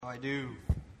I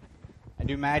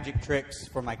do magic tricks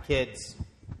for my kids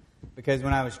because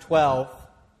when I was 12,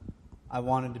 I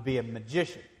wanted to be a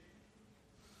magician.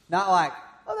 Not like,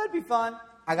 oh, that'd be fun.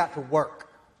 I got to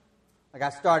work. Like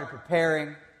I started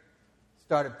preparing,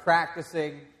 started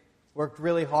practicing, worked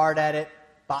really hard at it,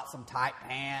 bought some tight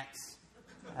pants.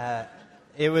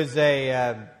 It was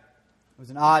an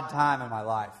odd time in my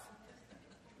life.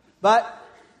 But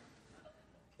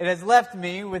it has left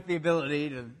me with the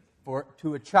ability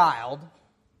to a child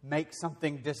make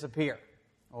something disappear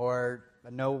or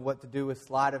know what to do with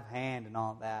sleight of hand and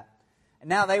all that. And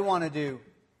now they want to do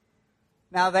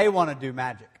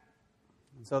magic.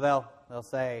 And so they'll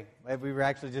say, we were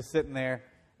actually just sitting there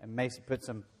and Macy put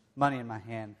some money in my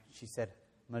hand. She said,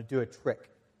 I'm going to do a trick.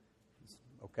 I said,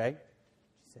 okay.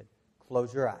 She said,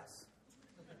 close your eyes.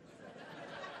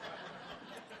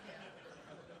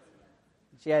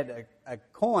 She had a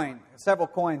coin, several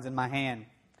coins in my hand.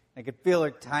 I could feel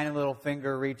her tiny little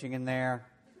finger reaching in there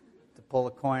to pull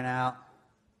a coin out.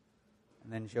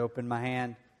 And then she opened my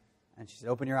hand, and she said,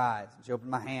 open your eyes. And she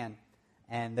opened my hand,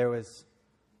 and there was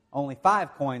only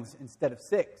 5 coins instead of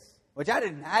 6, which I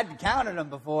hadn't counted them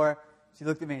before. She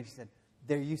looked at me, and she said,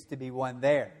 there used to be one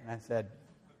there. And I said,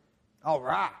 all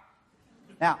right.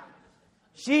 Now,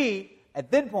 she, at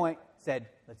that point, said,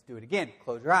 let's do it again.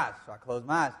 Close your eyes. So I closed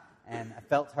my eyes. And I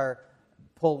felt her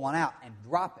pull one out and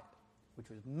drop it, which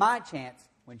was my chance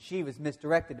when she was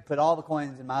misdirected to put all the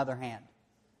coins in my other hand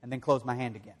and then close my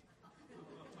hand again.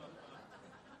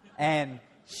 And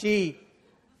she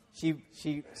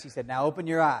said, now open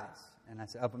your eyes. And I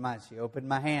said, open my eyes. She opened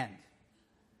my hand.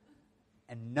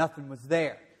 And nothing was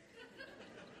there.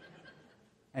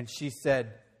 And she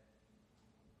said,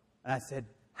 and I said,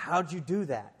 how'd you do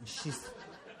that? And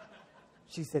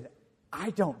she said, I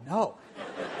don't know.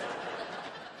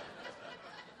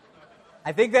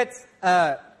 I think that's,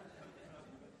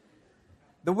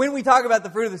 when we talk about the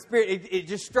fruit of the Spirit, it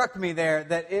just struck me there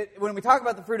that when we talk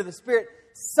about the fruit of the Spirit,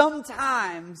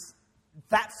 sometimes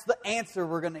that's the answer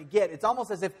we're going to get. It's almost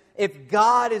as if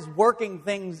God is working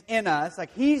things in us,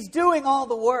 like He's doing all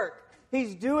the work.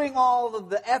 He's doing all of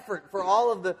the effort for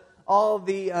all of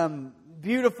the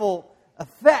beautiful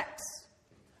effects.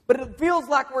 But it feels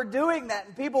like we're doing that,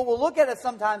 and people will look at us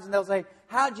sometimes and they'll say,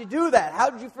 how'd you do that?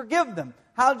 How'd you forgive them?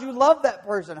 How'd you love that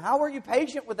person? How were you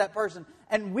patient with that person?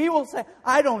 And we will say,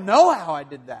 I don't know how I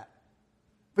did that.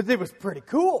 But it was pretty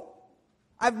cool.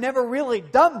 I've never really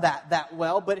done that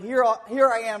well, but here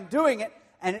I am doing it,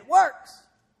 and it works.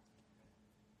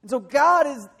 And so God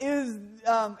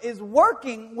is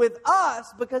working with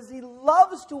us because He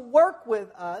loves to work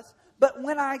with us. But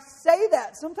when I say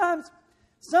that, sometimes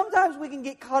we can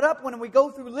get caught up when we go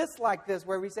through lists like this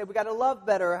where we say we got to love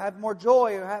better, or have more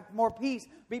joy, or have more peace,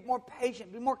 be more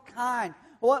patient, be more kind.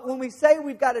 Well, when we say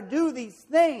we've got to do these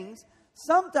things,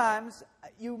 sometimes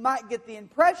you might get the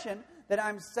impression that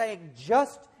I'm saying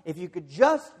if you could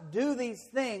just do these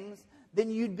things, then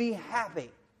you'd be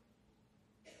happy.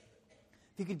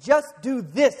 If you could just do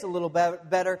this a little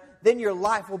better, then your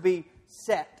life will be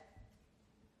set.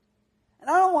 And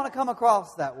I don't want to come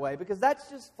across that way because that's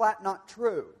just flat not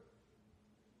true.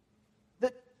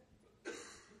 That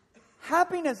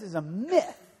happiness is a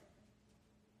myth.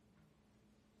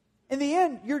 In the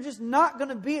end, you're just not going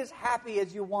to be as happy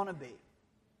as you want to be.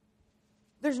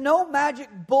 There's no magic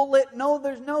bullet.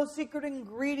 There's no secret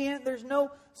ingredient. There's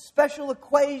no special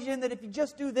equation that if you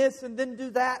just do this and then do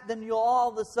that, then you'll all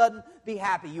of a sudden be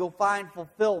happy. You'll find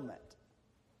fulfillment.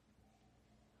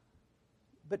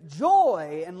 But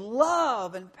joy and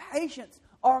love and patience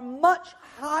are much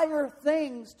higher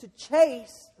things to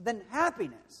chase than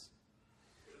happiness.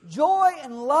 Joy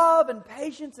and love and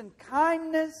patience and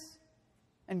kindness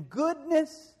and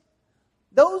goodness,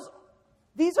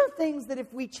 these are things that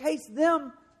if we chase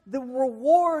them, the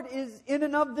reward is in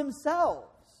and of themselves.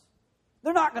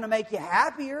 They're not going to make you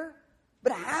happier,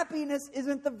 but happiness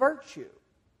isn't the virtue.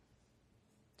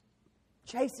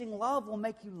 Chasing love will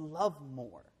make you love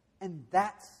more. And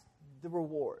that's the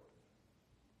reward.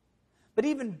 But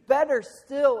even better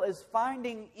still is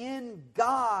finding in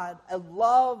God a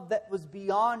love that was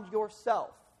beyond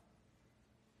yourself.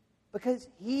 Because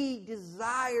He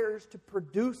desires to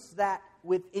produce that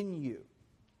within you.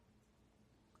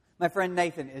 My friend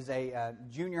Nathan is a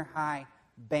junior high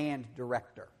band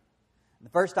director. The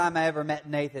first time I ever met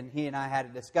Nathan, he and I had a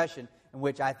discussion in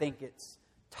which I think it's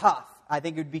tough. I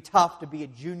think it would be tough to be a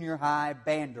junior high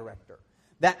band director.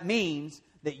 That means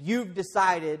that you've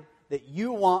decided that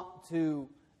you want to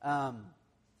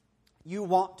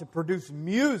produce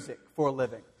music for a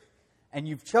living. And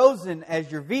you've chosen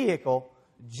as your vehicle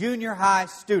junior high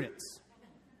students.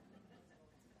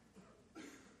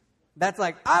 That's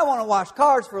like, I want to wash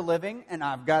cars for a living, and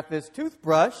I've got this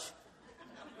toothbrush.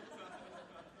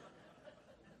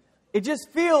 It just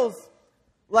feels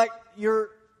like you're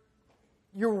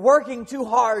working too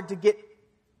hard to get,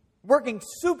 working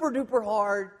super duper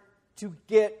hard to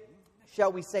get,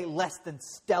 shall we say, less than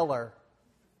stellar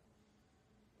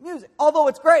music. Although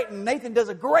it's great, and Nathan does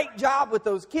a great job with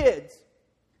those kids.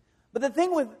 But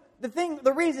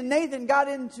the reason Nathan got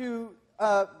into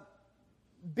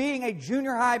being a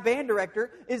junior high band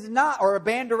director is not, or a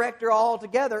band director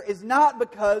altogether, is not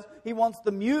because he wants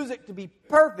the music to be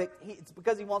perfect. It's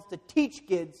because he wants to teach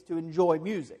kids to enjoy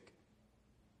music.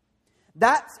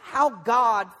 That's how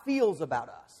God feels about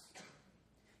us.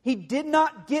 He did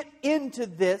not get into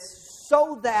this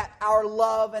so that our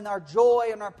love and our joy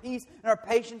and our peace and our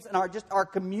patience and our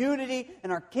community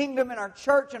and our kingdom and our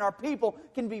church and our people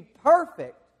can be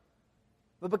perfect,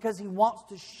 but because He wants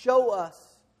to show us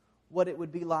what it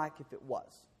would be like if it was.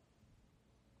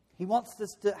 He wants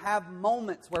us to have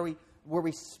moments where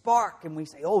we spark and we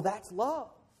say, "Oh, that's love."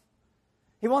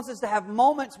 He wants us to have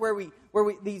moments where we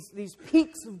these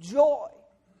peaks of joy.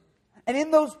 And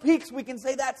in those peaks we can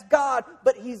say that's God,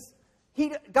 but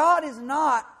God is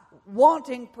not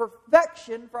wanting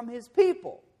perfection from His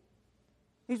people.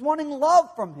 He's wanting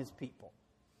love from His people.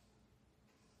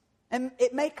 And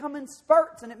it may come in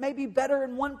spurts, and it may be better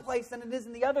in one place than it is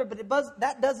in the other, but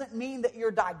that doesn't mean that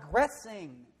you're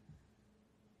digressing.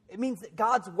 It means that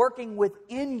God's working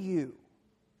within you.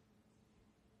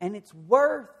 And it's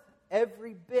worth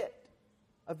every bit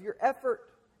of your effort.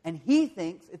 And He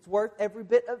thinks it's worth every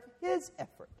bit of His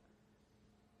effort.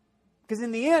 Because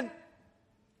in the end,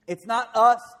 it's not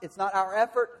us, it's not our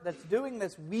effort that's doing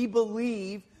this. We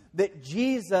believe that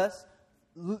Jesus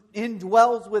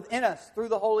indwells within us through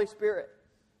the Holy Spirit.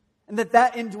 And that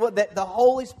the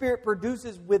Holy Spirit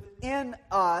produces within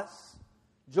us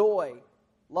joy,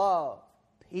 love,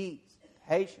 peace,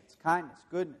 patience, kindness,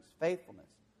 goodness, faithfulness,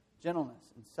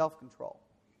 gentleness, and self-control.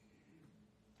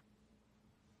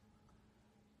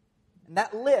 And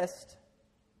that list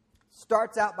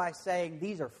starts out by saying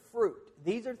these are fruit.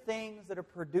 These are things that are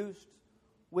produced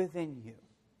within you.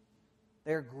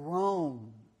 They're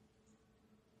grown.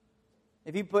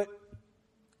 If you get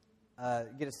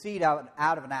a seed out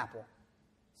of an apple,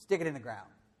 stick it in the ground,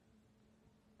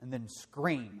 and then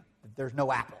scream that there's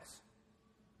no apples,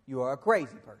 you are a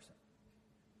crazy person.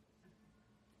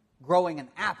 Growing an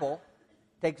apple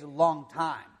takes a long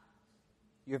time.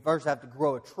 You first have to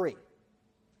grow a tree.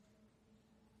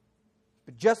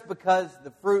 But just because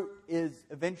the fruit is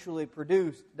eventually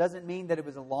produced doesn't mean that it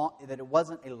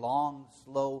wasn't a long,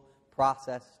 slow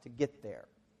process to get there.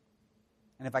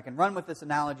 And if I can run with this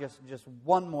analogy just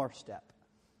one more step,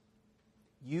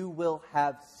 you will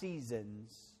have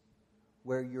seasons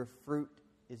where your fruit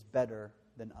is better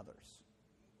than others.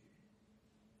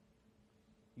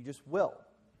 You just will.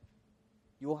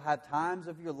 You will have times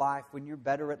of your life when you're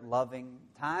better at loving,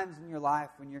 times in your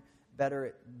life when you're better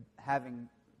at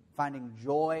finding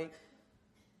joy,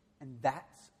 and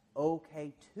that's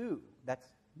okay too. That's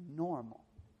normal.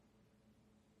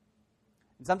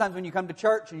 And sometimes when you come to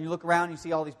church and you look around, you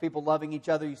see all these people loving each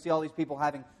other, you see all these people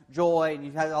having joy, and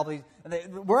you have all these.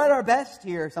 We're at our best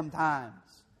here sometimes,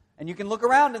 and you can look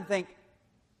around and think,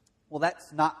 "Well,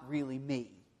 that's not really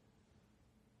me.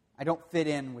 I don't fit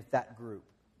in with that group."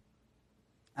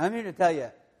 And I'm here to tell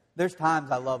you, there's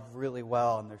times I love really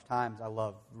well, and there's times I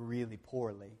love really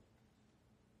poorly.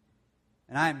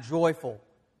 And I am joyful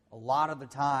a lot of the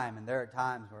time, and there are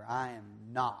times where I am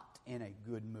not in a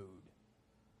good mood.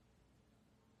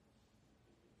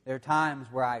 There are times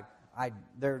where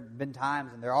there have been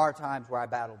times, and there are times where I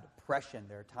battle depression.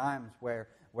 There are times where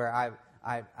I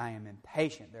am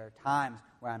impatient. There are times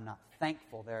where I'm not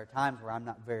thankful. There are times where I'm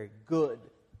not very good.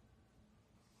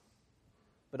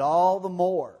 But all the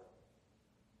more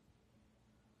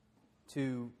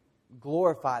to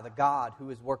glorify the God who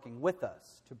is working with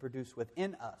us to produce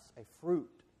within us a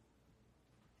fruit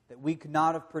that we could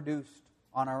not have produced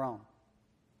on our own.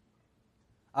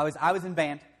 I was in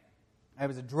band. I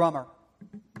was a drummer,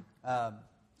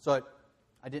 so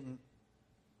I didn't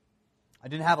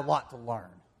have a lot to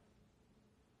learn.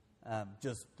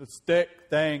 Just the stick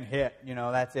thing hit,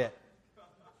 that's it.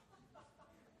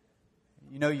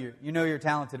 You're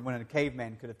talented when a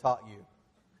caveman could have taught you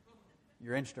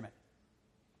your instrument.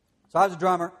 So I was a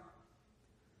drummer,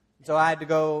 so I had to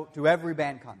go to every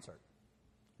band concert.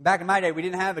 Back in my day, we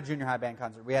didn't have a junior high band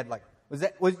concert. We had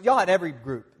y'all had every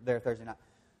group there Thursday night.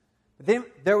 But then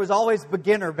there was always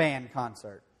beginner band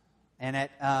concert, and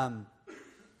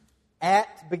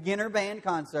at beginner band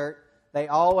concert, they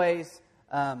always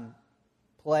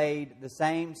played the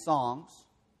same songs,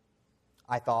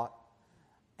 I thought,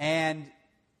 And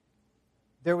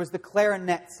there was the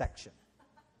clarinet section.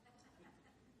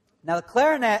 Now, the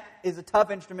clarinet is a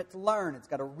tough instrument to learn. It's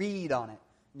got a reed on it.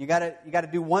 And you got to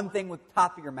do one thing with the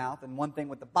top of your mouth and one thing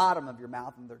with the bottom of your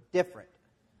mouth, and they're different.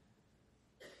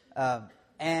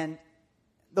 And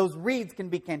those reeds can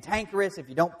be cantankerous if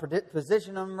you don't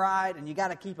position them right, and you got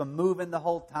to keep them moving the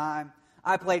whole time.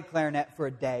 I played clarinet for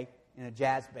a day in a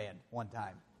jazz band one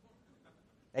time.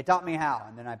 They taught me how,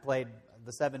 and then I played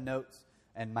the 7 notes,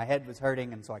 and my head was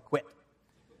hurting, and so I quit.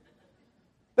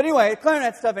 But anyway,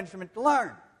 clarinet's a tough instrument to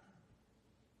learn.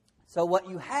 So what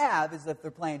you have is if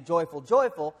they're playing Joyful,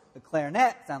 Joyful, the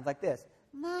clarinet sounds like this.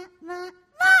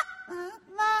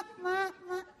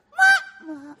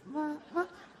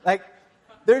 Like,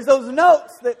 there's those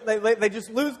notes that they just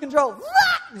lose control.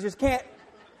 They just can't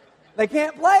play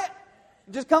it.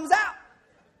 It just comes out.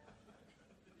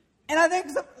 And I think,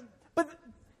 but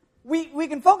we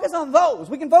can focus on those.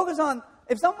 We can focus on,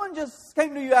 if someone just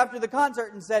came to you after the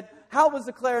concert and said, how was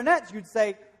the clarinets? You'd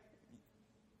say,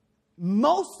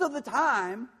 most of the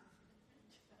time,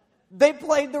 they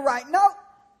played the right note.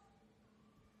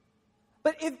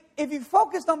 But if you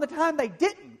focused on the time they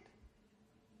didn't,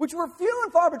 which were few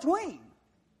and far between,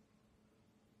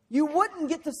 you wouldn't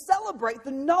get to celebrate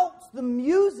the notes, the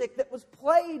music that was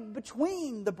played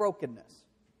between the brokenness.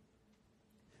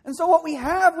 And so what we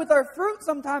have with our fruit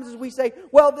sometimes is we say,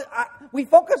 well, we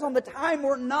focus on the time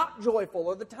we're not joyful,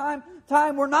 or the time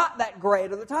we're not that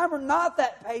great, or the time we're not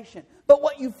that patient. But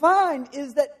what you find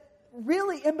is that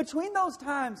really in between those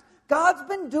times, God's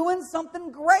been doing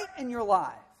something great in your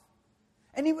life.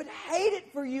 And He would hate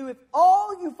it for you if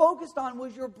all you focused on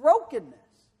was your brokenness.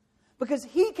 Because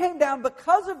He came down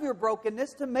because of your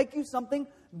brokenness to make you something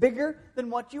bigger than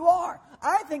what you are.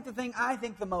 I think the thing I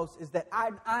think the most is that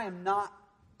I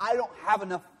don't have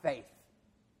enough faith.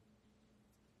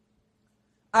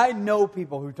 I know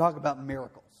people who talk about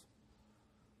miracles.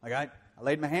 Like, I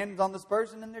laid my hands on this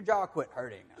person and their jaw quit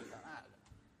hurting.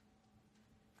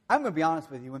 I'm going to be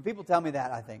honest with you. When people tell me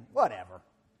that, I think, whatever.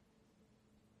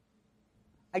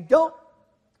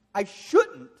 I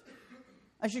shouldn't.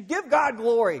 I should give God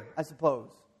glory, I suppose.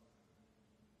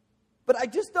 But I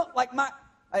just don't,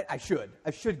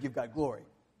 I should give God glory.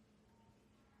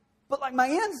 But like my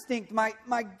instinct, my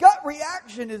gut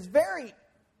reaction is very,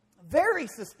 very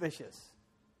suspicious.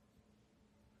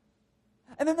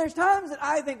 And then there's times that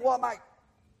I think, well,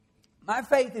 my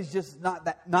faith is just not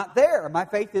there. My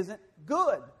faith isn't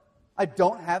good. I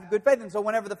don't have good faith. And so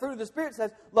whenever the fruit of the Spirit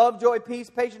says love, joy, peace,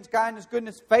 patience, kindness,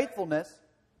 goodness, faithfulness,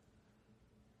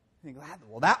 I think,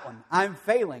 well, that one I'm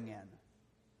failing in.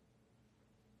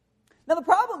 Now the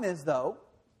problem is, though,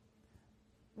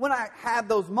 when I have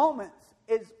those moments,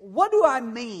 is what do I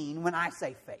mean when I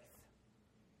say faith?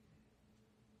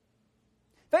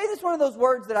 Faith is one of those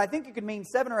words that I think you could mean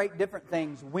 7 or 8 different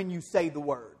things when you say the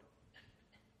word.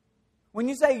 When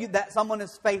you say that someone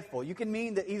is faithful, you can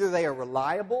mean that either they are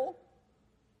reliable,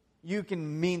 you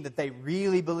can mean that they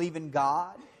really believe in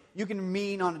God, you can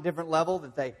mean on a different level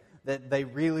that they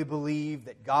really believe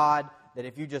that God, that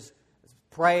if you just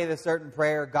pray this certain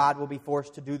prayer, God will be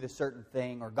forced to do this certain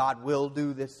thing, or God will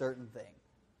do this certain thing.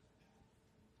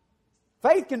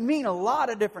 Faith can mean a lot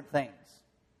of different things.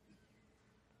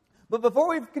 But before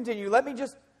we continue, let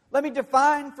me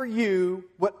define for you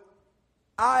what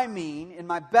I mean in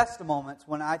my best moments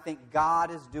when I think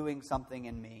God is doing something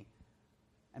in me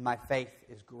and my faith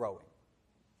is growing.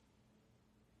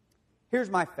 Here's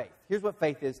my faith. Here's what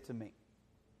faith is to me,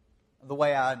 the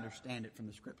way I understand it from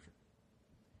the Scripture.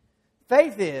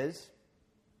 Faith is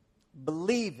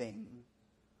believing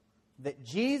that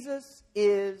Jesus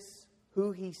is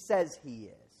who He says He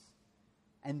is,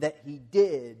 and that He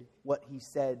did what He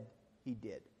said He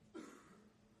did.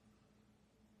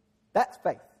 That's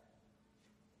faith.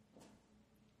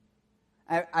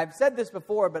 I've said this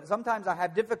before, but sometimes I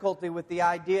have difficulty with the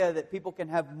idea that people can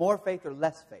have more faith or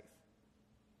less faith.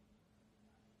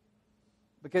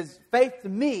 Because faith to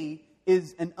me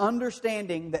is an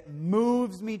understanding that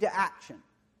moves me to action.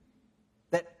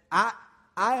 That I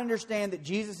understand that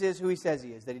Jesus is who He says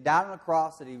He is, that He died on the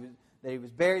cross, that He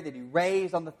was buried, that He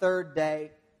raised on the 3rd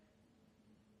day,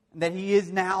 and that He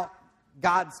is now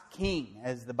God's King,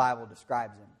 as the Bible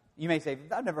describes Him. You may say,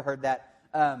 I've never heard that.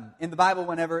 In the Bible,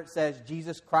 whenever it says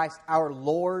Jesus Christ our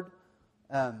Lord,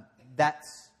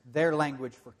 that's their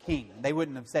language for king. They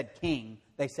wouldn't have said king,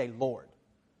 they say Lord.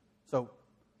 So,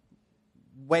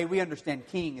 the way we understand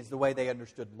king is the way they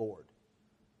understood Lord.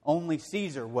 Only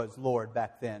Caesar was Lord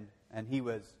back then, and he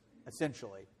was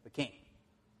essentially the king.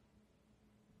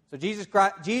 So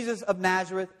Jesus of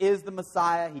Nazareth is the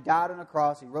Messiah. He died on a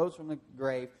cross. He rose from the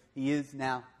grave. He is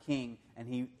now king.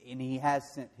 and He has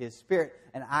sent His Spirit.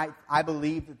 And I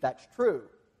believe that that's true.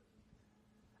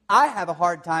 I have a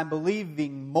hard time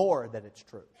believing more that it's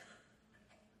true.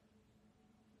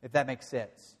 If that makes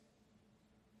sense.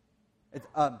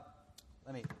 I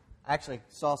actually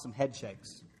saw some head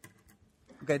shakes.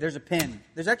 Okay, there's a pin.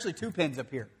 There's actually 2 pins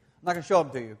up here. I'm not going to show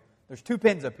them to you. There's 2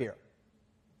 pins up here.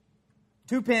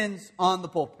 2 pins on the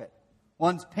pulpit.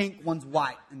 One's pink, one's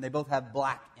white, and they both have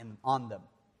black on them.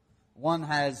 One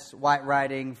has white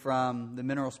writing from the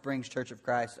Mineral Springs Church of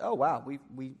Christ. Oh, wow,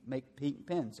 we make pink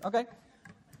pins. Okay.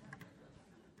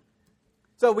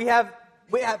 So I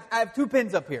have 2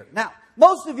 pins up here. Now,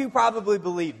 most of you probably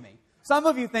believe me. Some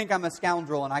of you think I'm a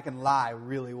scoundrel and I can lie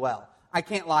really well. I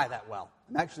can't lie that well.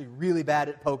 I'm actually really bad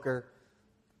at poker,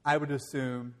 I would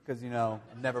assume, because,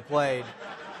 I've never played.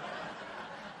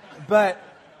 But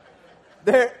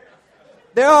there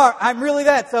are. I'm really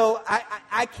bad, so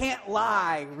I can't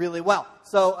lie really well.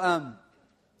 So,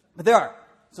 but there are.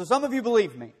 So some of you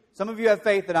believe me. Some of you have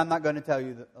faith that I'm not going to tell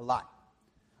you a lie.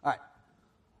 All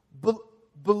right.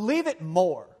 Believe it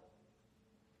more.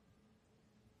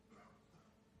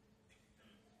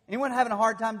 Anyone having a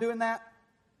hard time doing that?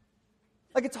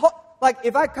 Like it's hard, like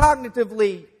if I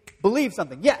cognitively believe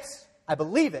something, yes, I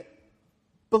believe it.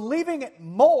 Believing it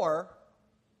more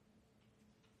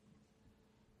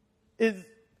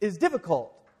is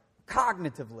difficult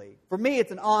cognitively. For me,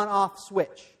 it's an on-off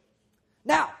switch.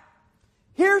 Now,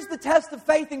 here's the test of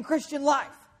faith in Christian life.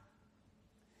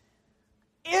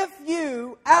 If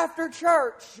you, after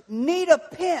church, need a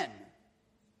pen,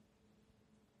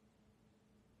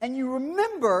 and you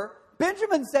remember,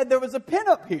 Benjamin said there was a pen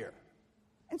up here.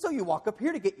 And so you walk up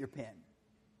here to get your pen.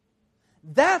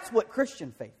 That's what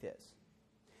Christian faith is.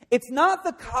 It's not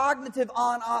the cognitive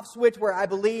on-off switch where I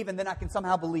believe and then I can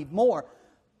somehow believe more.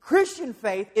 Christian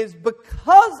faith is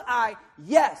because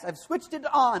I've switched it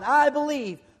on, I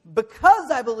believe. Because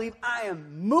I believe, I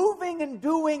am moving and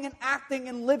doing and acting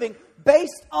and living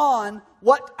based on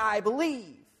what I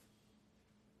believe.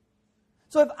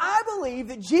 So if I believe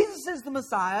that Jesus is the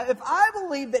Messiah, if I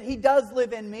believe that He does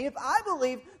live in me, if I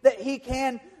believe that He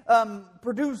can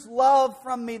produce love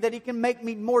from me, that He can make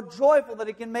me more joyful, that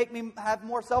He can make me have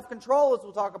more self-control, as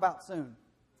we'll talk about soon.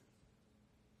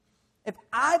 If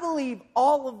I believe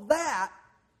all of that,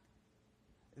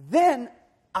 then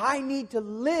I need to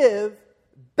live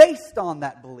based on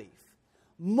that belief.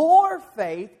 More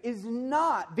faith is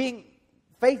not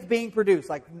faith being produced,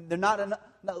 like they're not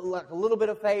like a little bit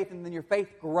of faith and then your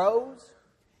faith grows,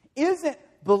 isn't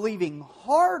believing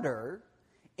harder.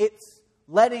 It's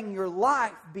letting your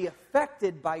life be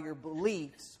affected by your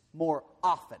beliefs more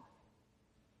often.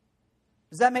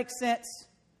 Does that make sense?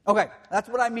 Okay, that's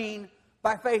what I mean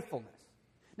by faithfulness.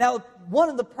 Now, one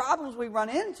of the problems we run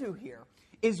into here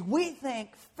is we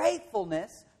think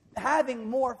faithfulness, having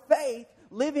more faith,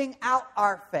 living out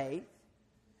our faith,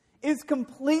 is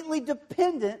completely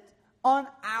dependent on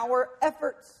our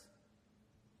efforts.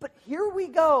 But here we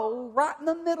go, right in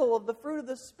the middle of the fruit of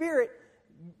the Spirit.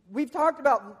 We've talked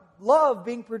about love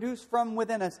being produced from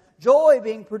within us, joy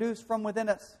being produced from within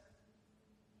us.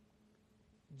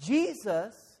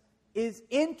 Jesus is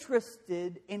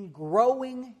interested in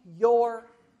growing your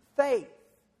faith,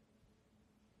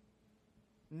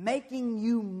 making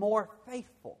you more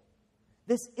faithful.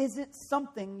 This isn't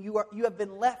something you have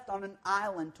been left on an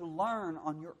island to learn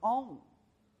on your own.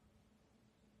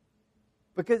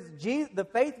 Because the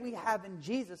faith we have in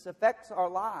Jesus affects our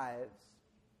lives.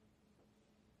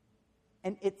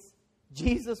 And it's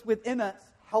Jesus within us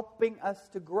helping us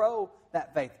to grow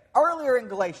that faith. Earlier in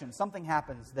Galatians, something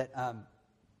happens that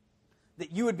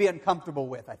you would be uncomfortable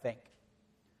with, I think.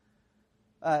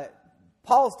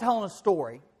 Paul's telling a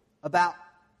story about,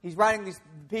 he's writing these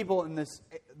people in this,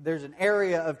 there's an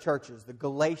area of churches, the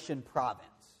Galatian province.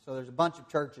 So there's a bunch of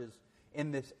churches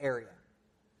in this area.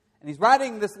 And he's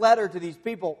writing this letter to these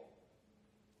people,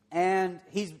 and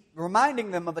he's reminding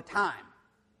them of a time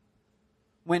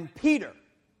when Peter,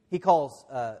 he calls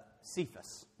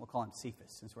Cephas, we'll call him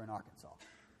Cephas since we're in Arkansas.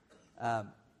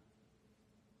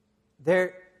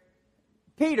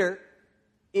 Peter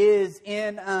is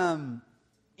in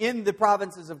the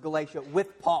provinces of Galatia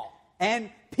with Paul.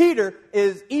 And Peter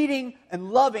is eating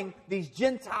and loving these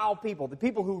Gentile people, the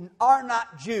people who are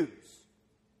not Jews.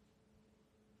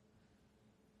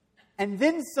 And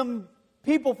then some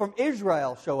people from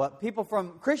Israel show up, people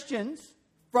from Christians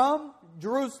from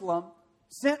Jerusalem,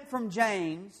 sent from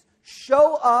James,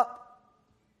 show up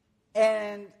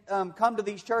and come to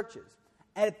these churches.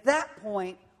 And at that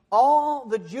point, all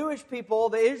the Jewish people,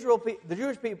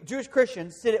 the Jewish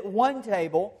Christians sit at one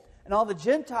table, and all the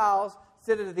Gentiles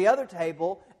sit at the other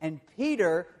table, and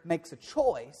Peter makes a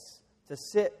choice to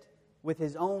sit with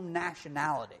his own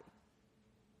nationality,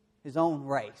 his own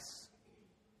race,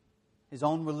 his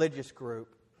own religious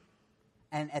group.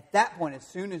 And at that point, as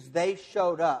soon as they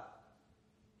showed up,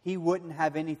 he wouldn't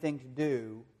have anything to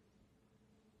do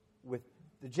with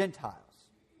the Gentiles.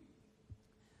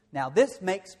 Now, this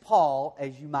makes Paul,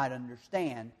 as you might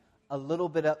understand, a little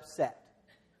bit upset.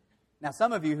 Now,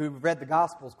 some of you who've read the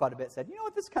Gospels quite a bit said, you know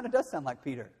what, this kind of does sound like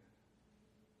Peter.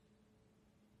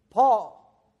 Paul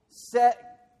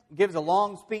gives a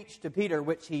long speech to Peter,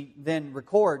 which he then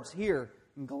records here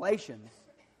in Galatians,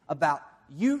 about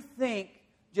you think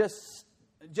just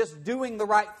doing the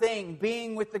right thing,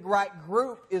 being with the right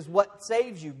group is what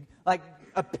saves you, like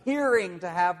appearing to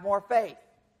have more faith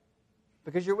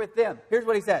because you're with them. Here's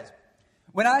what he says.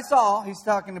 When I saw, he's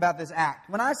talking about this act,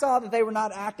 when I saw that they were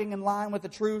not acting in line with the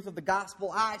truth of the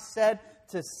gospel, I said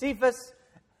to Cephas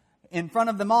in front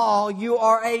of them all, you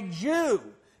are a Jew,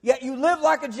 yet you live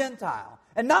like a Gentile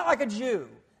and not like a Jew.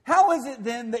 How is it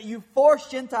then that you force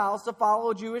Gentiles to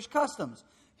follow Jewish customs?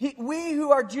 We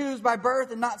who are Jews by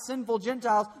birth and not sinful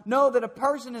Gentiles know that a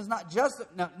person is not just...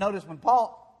 Notice when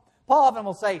Paul often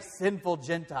will say sinful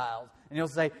Gentiles, and he'll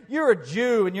say, you're a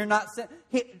Jew and you're not...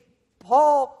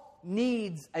 Paul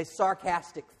needs a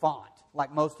sarcastic font,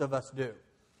 like most of us do.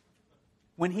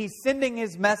 When he's sending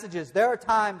his messages, there are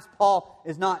times Paul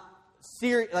is not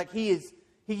serious, like he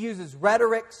uses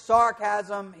rhetoric,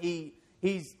 sarcasm,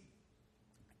 he's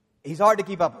hard to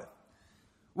keep up with.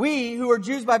 We who are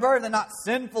Jews by birth and not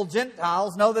sinful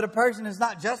Gentiles know that a person is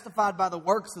not justified by the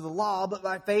works of the law, but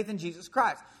by faith in Jesus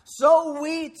Christ. So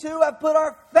we too have put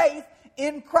our faith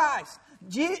in Christ.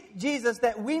 Jesus,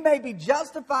 that we may be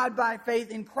justified by faith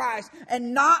in Christ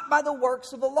and not by the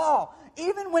works of the law.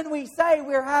 Even when we say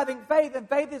we're having faith and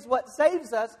faith is what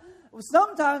saves us,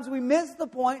 sometimes we miss the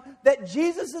point that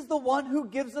Jesus is the one who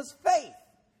gives us faith.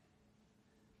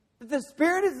 That the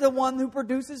Spirit is the one who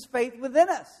produces faith within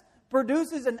us,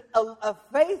 produces a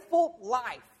faithful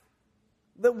life.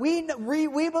 That we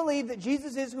believe that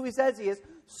Jesus is who He says He is.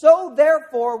 So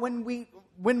therefore, when we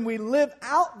live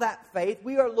out that faith,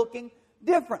 we are looking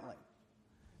differently.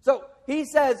 So he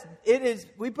says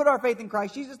we put our faith in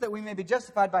Christ Jesus that we may be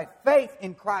justified by faith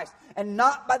in Christ and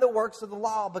not by the works of the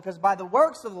law, because by the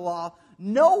works of the law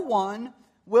no one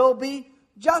will be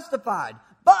justified.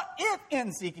 But if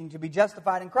in seeking to be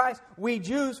justified in Christ we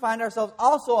Jews find ourselves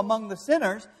also among the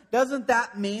sinners, does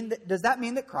that mean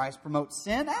that Christ promotes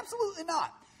sin? Absolutely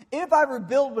not. If I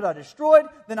rebuild what I destroyed,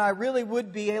 then I really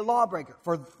would be a lawbreaker.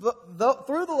 For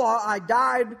through the law I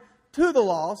died to the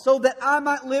law so that I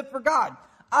might live for God.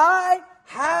 I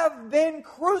have been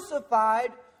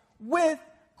crucified with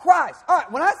Christ. All right,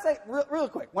 when I say, real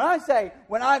quick, when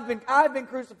I've been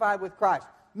crucified with Christ,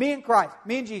 me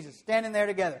and Jesus standing there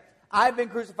together, I've been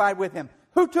crucified with Him.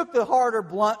 Who took the harder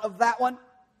blunt of that one?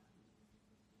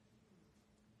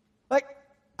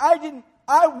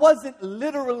 I wasn't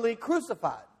literally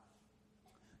crucified.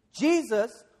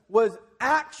 Jesus was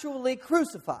actually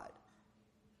crucified.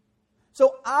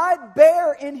 So I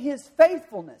bear in His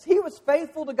faithfulness. He was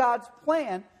faithful to God's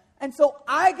plan, and so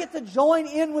I get to join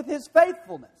in with His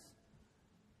faithfulness.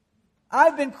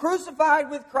 I've been crucified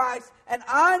with Christ, and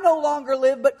I no longer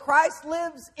live, but Christ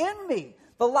lives in me.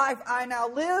 The life I now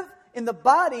live in the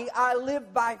body, I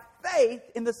live by faith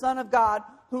in the Son of God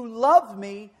who loved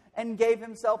me and gave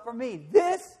Himself for me.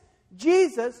 This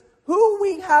Jesus, who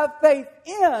we have faith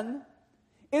in,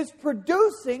 is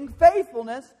producing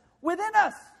faithfulness within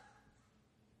us.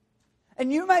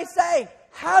 And you may say,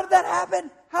 how did that happen?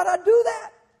 How did I do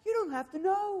that? You don't have to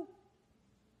know.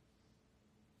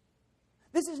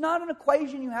 This is not an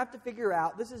equation you have to figure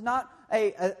out. This is not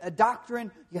a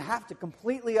doctrine you have to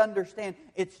completely understand.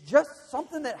 It's just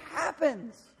something that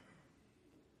happens.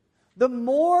 The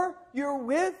more you're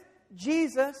with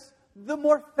Jesus, the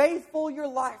more faithful your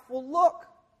life will look.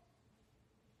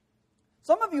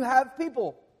 Some of you have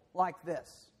people like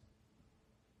this.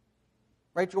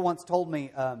 Rachel once told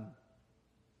me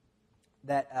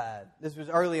that this was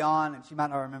early on, and she might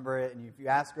not remember it, and if you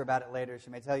ask her about it later, she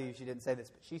may tell you she didn't say this,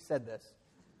 but she said this.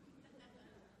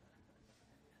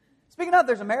 Speaking of,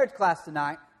 there's a marriage class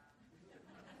tonight.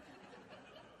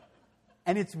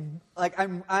 And it's like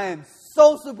I am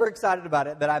so super excited about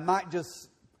it that I might just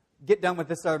get done with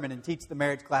this sermon and teach the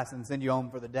marriage class and send you home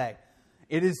for the day.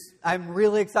 I'm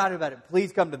really excited about it.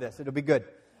 Please come to this. It'll be good.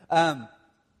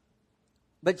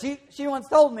 But she once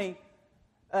told me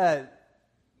there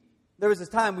was this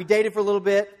time we dated for a little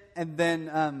bit, and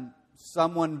then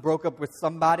someone broke up with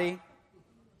somebody.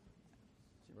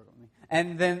 She broke up with me.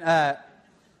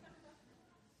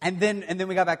 And then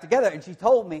we got back together, and she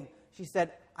told me, she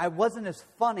said, I wasn't as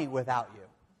funny without you.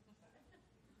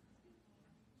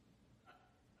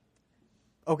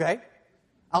 Okay.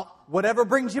 Whatever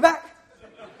brings you back.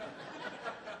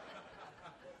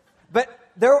 But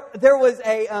there was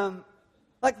a,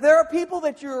 there are people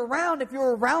that you're around, if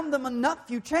you're around them enough,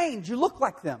 you change. You look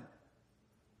like them.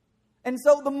 And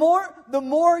so the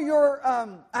more you're,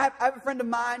 I have a friend of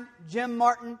mine, Jim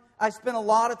Martin. I spent a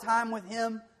lot of time with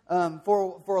him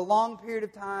for a long period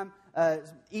of time,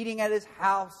 eating at his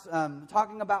house,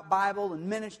 talking about Bible and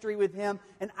ministry with him.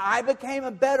 And I became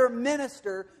a better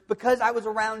minister because I was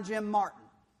around Jim Martin.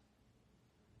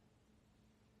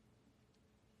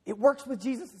 It works with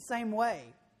Jesus the same way.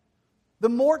 The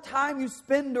more time you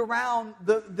spend around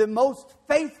the most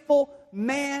faithful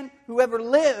man who ever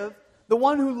lived, the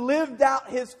one who lived out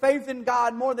his faith in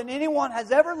God more than anyone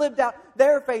has ever lived out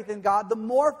their faith in God, the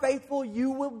more faithful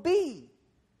you will be.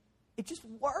 It just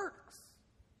works.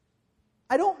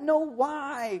 I don't know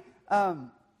why.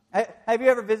 Have you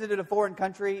ever visited a foreign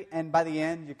country and by the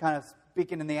end you're kind of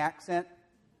speaking in the accent?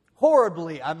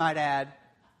 Horribly, I might add.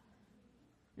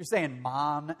 You're saying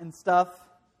man and stuff.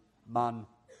 Man.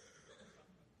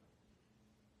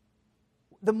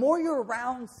 The more you're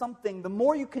around something, the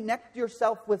more you connect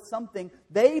yourself with something,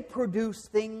 they produce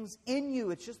things in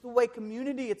you. It's just the way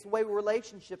community, it's the way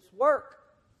relationships work.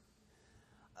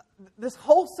 This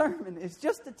whole sermon is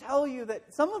just to tell you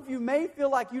that some of you may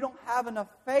feel like you don't have enough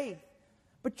faith,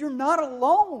 but you're not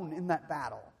alone in that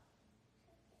battle.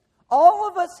 All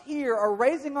of us here are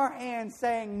raising our hands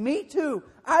saying, me too,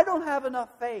 I don't have enough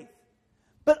faith.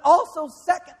 But also,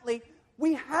 secondly,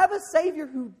 we have a Savior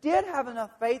who did have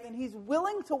enough faith, and He's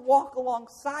willing to walk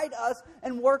alongside us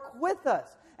and work with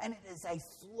us. And it is a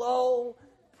slow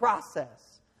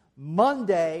process.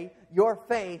 Monday, your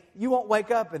faith, you won't wake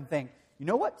up and think, you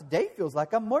know what, today feels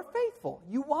like I'm more faithful.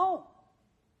 You won't.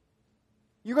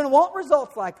 You're going to want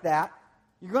results like that.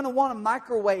 You're going to want to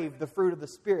microwave the fruit of the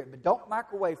Spirit, but don't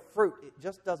microwave fruit. It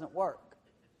just doesn't work.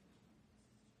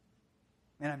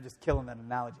 Man, I'm just killing that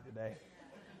analogy today.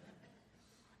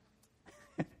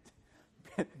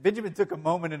 Benjamin took a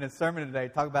moment in his sermon today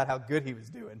to talk about how good he was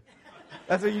doing.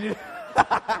 That's what you do.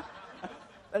 But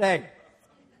hey,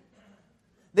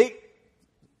 the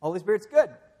Holy Spirit's good.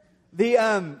 It's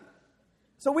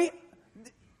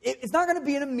not going to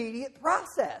be an immediate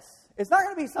process. It's not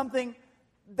going to be something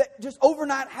that just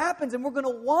overnight happens, and we're going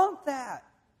to want that.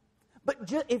 But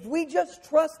if we just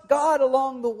trust God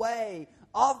along the way,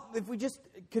 if we just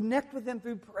connect with Him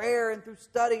through prayer and through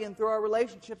study and through our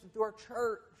relationships and through our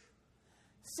church,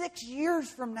 6 years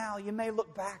from now, you may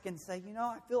look back and say, you know,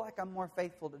 I feel like I'm more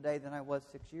faithful today than I was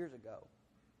 6 years ago.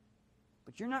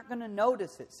 But you're not going to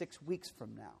notice it 6 weeks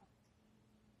from now.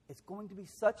 It's going to be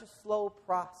such a slow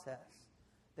process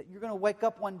that you're going to wake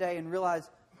up one day and realize,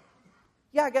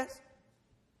 yeah, I guess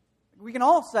we can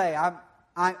all say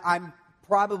I'm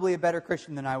probably a better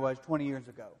Christian than I was 20 years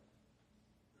ago.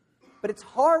 But it's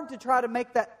hard to try to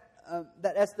make that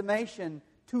estimation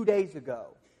 2 days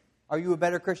ago. Are you a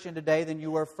better Christian today than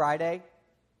you were Friday?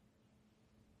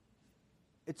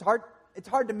 It's hard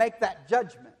to make that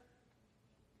judgment.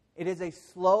 It is a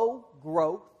slow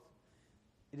growth.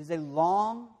 It is a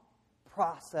long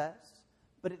process,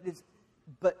 but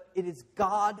it is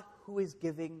God who is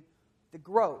giving the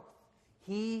growth.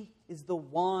 He is the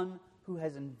one who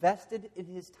has invested in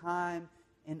His time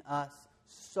in us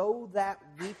so that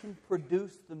we can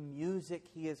produce the music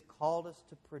He has called us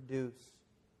to produce.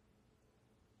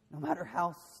 No matter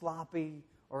how sloppy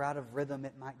or out of rhythm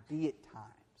it might be at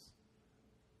times.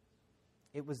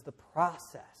 It was the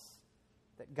process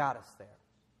that got us there.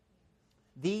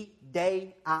 The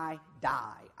day I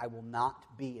die, I will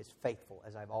not be as faithful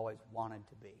as I've always wanted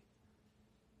to be.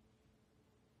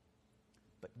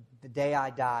 But the day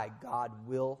I die, God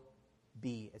will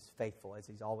be as faithful as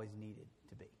He's always needed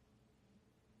to be.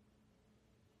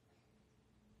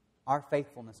 Our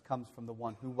faithfulness comes from the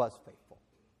one who was faithful.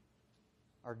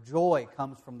 Our joy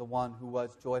comes from the one who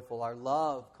was joyful. Our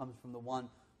love comes from the one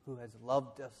who has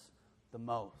loved us the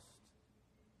most.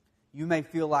 You may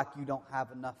feel like you don't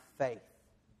have enough faith.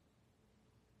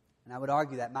 And I would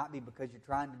argue that might be because you're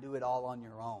trying to do it all on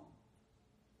your own.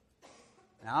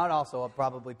 And I would also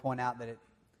probably point out that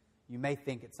you may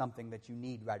think it's something that you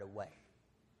need right away.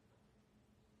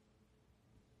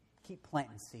 Keep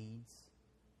planting seeds.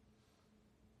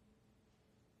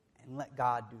 And let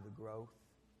God do the growth.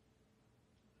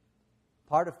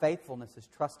 Part of faithfulness is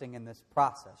trusting in this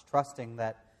process. Trusting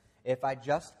that if I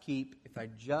just keep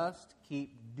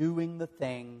doing the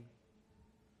thing,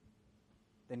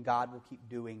 then God will keep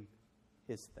doing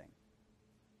His thing.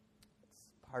 It's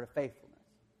part of faithfulness.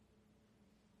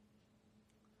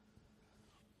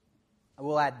 I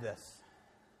will add this.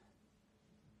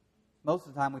 Most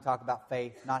of the time we talk about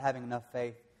faith, not having enough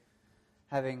faith.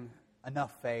 having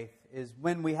enough faith is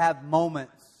when we have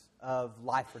moments of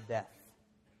life or death.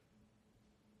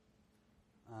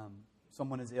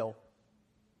 Someone is ill.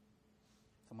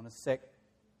 Someone is sick.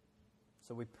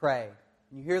 So we pray.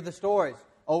 And you hear the stories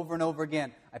over and over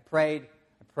again. I prayed,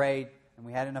 and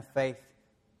we had enough faith,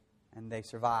 and they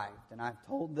survived. And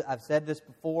I've said this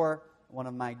before. One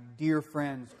of my dear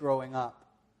friends growing up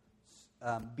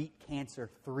beat cancer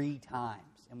 3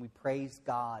 times, and we praised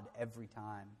God every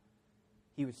time.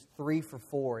 He was 3 for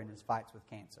 4 in his fights with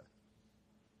cancer.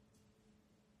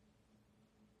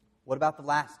 What about the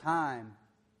last time?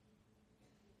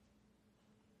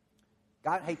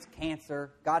 God hates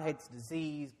cancer. God hates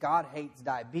disease. God hates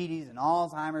diabetes and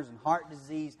Alzheimer's and heart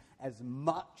disease as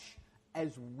much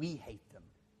as we hate them.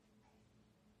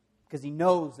 Because He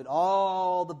knows that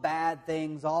all the bad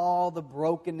things, all the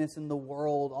brokenness in the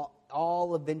world,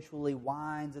 all eventually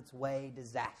winds its way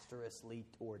disastrously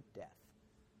toward death.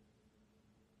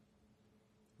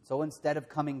 So instead of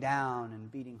coming down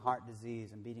and beating heart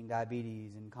disease and beating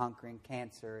diabetes and conquering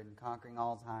cancer and conquering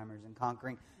Alzheimer's and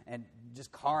conquering and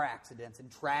just car accidents and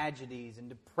tragedies and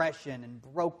depression and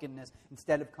brokenness,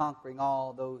 instead of conquering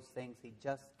all those things, He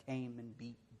just came and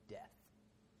beat death.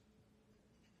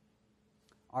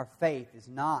 Our faith is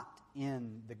not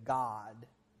in the God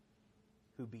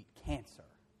who beat cancer.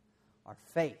 Our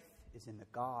faith is in the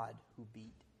God who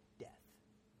beat death.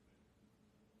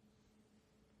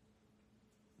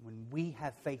 When we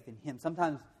have faith in Him,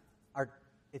 sometimes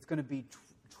it's going to be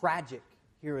tragic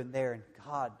here and there, and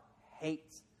God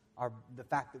hates the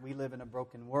fact that we live in a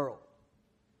broken world.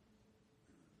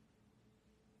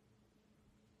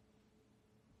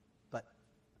 But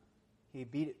He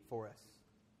beat it for us.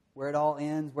 Where it all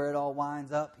ends, where it all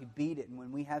winds up, He beat it. And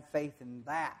when we have faith in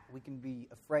that, we can be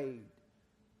afraid,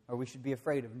 or we should be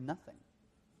afraid of nothing.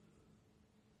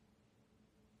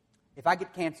 If I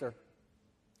get cancer,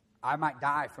 I might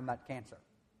die from that cancer.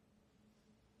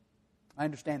 I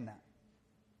understand that.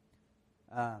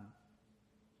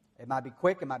 It might be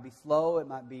quick, it might be slow, it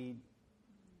might be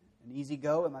an easy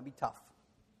go, it might be tough.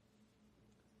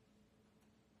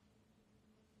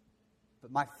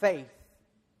 But my faith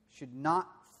should not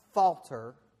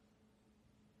falter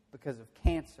because of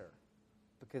cancer,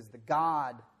 because the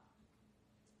God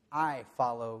I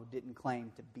follow didn't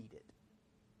claim to beat it.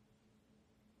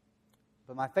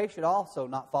 But my faith should also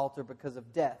not falter because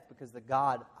of death, because the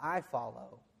God I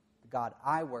follow, the God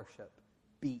I worship,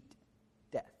 beat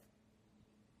death.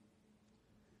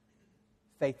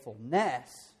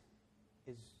 Faithfulness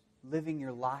is living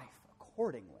your life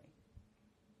accordingly.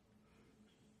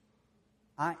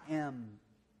 I am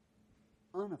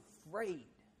unafraid.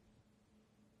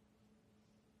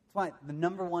 That's why the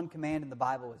number one command in the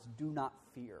Bible is do not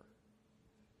fear.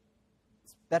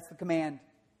 That's the command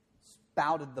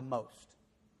spouted the most.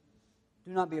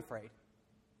 Do not be afraid.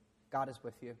 God is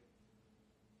with you.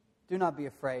 Do not be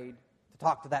afraid to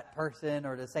talk to that person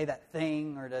or to say that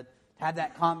thing or to have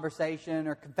that conversation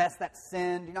or confess that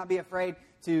sin. Do not be afraid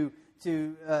to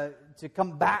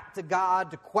come back to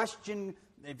God, to question.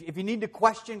 If you need to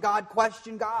question God,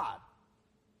 question God.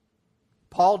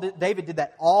 David did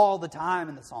that all the time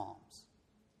in the Psalms.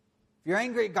 If you're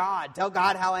angry at God, tell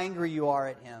God how angry you are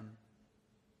at Him.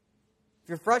 If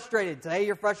you're frustrated, say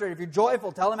you're frustrated. If you're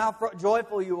joyful, tell Him how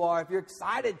joyful you are. If you're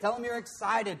excited, tell Him you're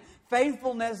excited.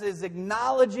 Faithfulness is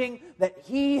acknowledging that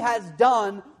He has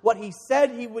done what He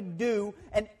said He would do,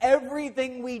 and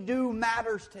everything we do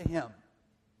matters to Him.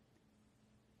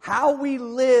 How we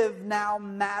live now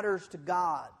matters to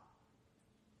God.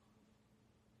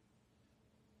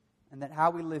 And that how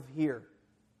we live here,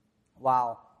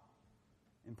 while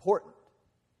important,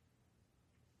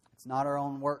 it's not our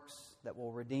own works that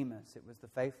will redeem us. It was the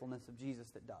faithfulness of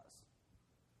Jesus that does.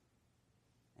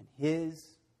 And His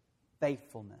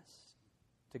faithfulness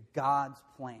to God's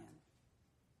plan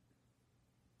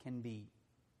can be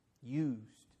used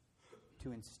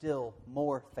to instill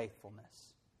more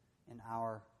faithfulness in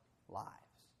our lives.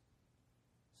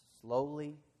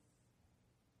 Slowly,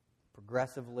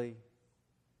 progressively,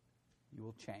 you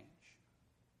will change.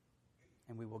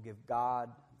 And we will give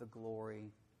God the glory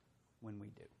when we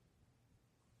do.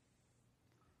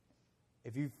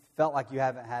 If you felt like you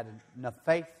haven't had enough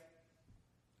faith,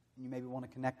 you maybe want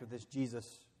to connect with this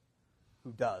Jesus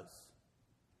who does,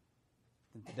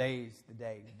 then today's the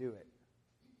day to do it.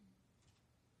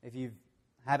 If you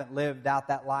haven't lived out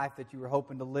that life that you were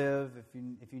hoping to live,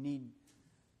 if you need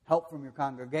help from your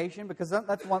congregation, because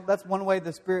that's one way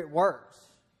the Spirit works,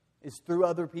 is through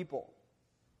other people.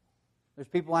 There's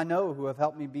people I know who have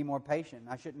helped me be more patient.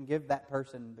 I shouldn't give that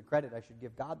person the credit. I should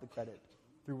give God the credit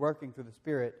through working through the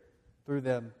Spirit through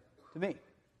them to me.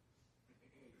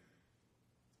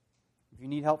 If you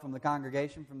need help from the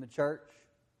congregation, from the church,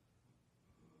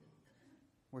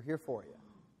 we're here for you.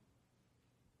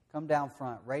 Come down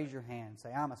front, raise your hand,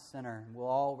 say, I'm a sinner, and we'll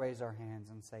all raise our hands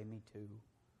and say, me too.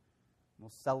 We'll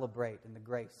celebrate in the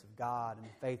grace of God and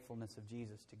the faithfulness of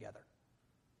Jesus together.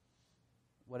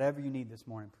 Whatever you need this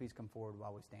morning, please come forward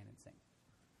while we stand and sing.